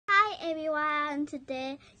everyone,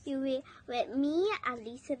 today you with me,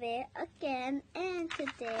 Alizabes again, and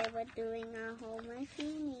today we're doing our homework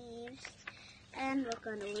finished, and we're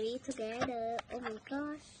gonna read together. Oh my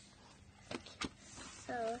gosh!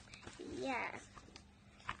 So yeah,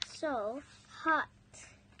 so hot,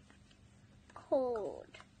 cold,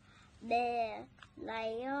 bear,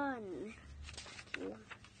 lion,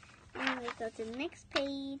 and we go to the next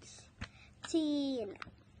page. Teen,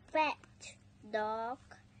 fat, dog,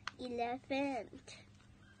 elephant.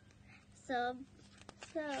 So,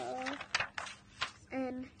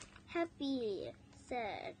 and happy,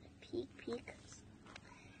 sad, pig.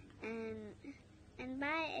 And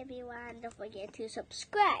bye everyone. Don't forget to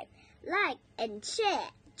subscribe, like, and share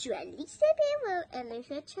to Alizabes World and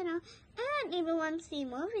Alizabes channel. And if you want to see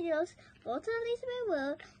more videos, go to Alizabes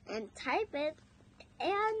World and type it,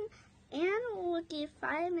 and we'll give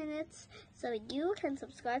 5 minutes so you can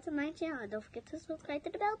subscribe to my channel. Don't forget to subscribe to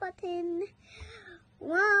the bell button.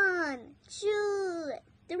 1, 2,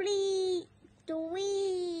 3,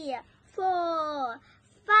 4,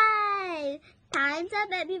 5. Time's up,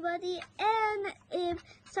 everybody. And if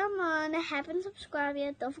someone haven't subscribed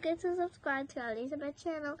yet, don't forget to subscribe to our Alizabes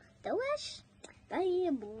channel. The Wish. Bye.